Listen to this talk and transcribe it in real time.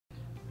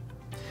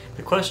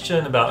The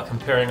question about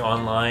comparing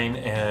online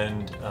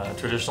and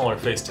traditional or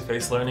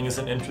face-to-face learning is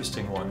an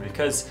interesting one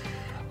because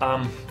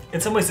in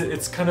some ways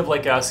it's kind of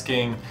like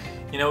asking,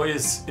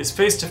 is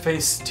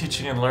face-to-face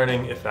teaching and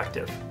learning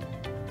effective?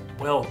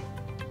 Well,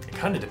 it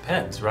kind of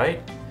depends,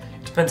 right?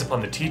 It depends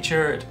upon the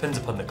teacher, it depends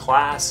upon the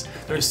class.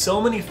 There's so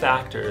many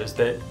factors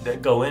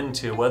that go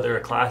into whether a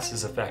class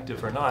is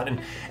effective or not.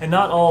 And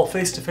not all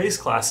face-to-face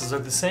classes are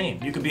the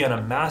same. You could be in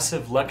a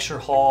massive lecture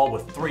hall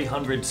with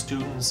 300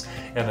 students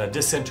and a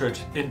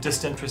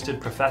disinterested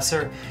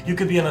professor. You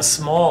could be in a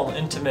small,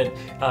 intimate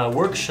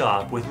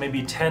workshop with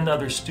maybe 10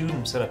 other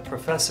students and a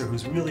professor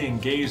who's really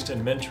engaged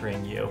in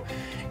mentoring you.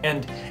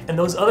 And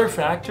those other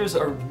factors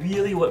are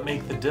really what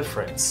make the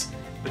difference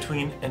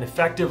between an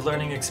effective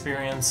learning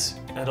experience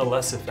and a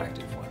less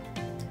effective one.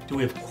 Do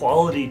we have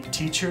quality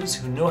teachers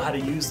who know how to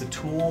use the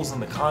tools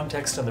and the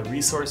context and the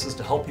resources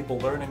to help people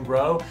learn and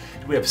grow?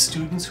 Do we have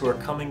students who are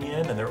coming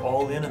in and they're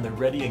all in and they're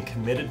ready and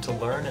committed to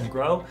learn and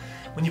grow?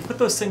 When you put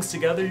those things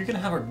together, you're going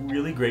to have a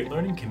really great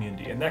learning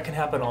community, and that can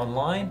happen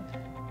online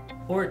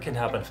or it can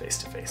happen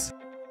face-to-face.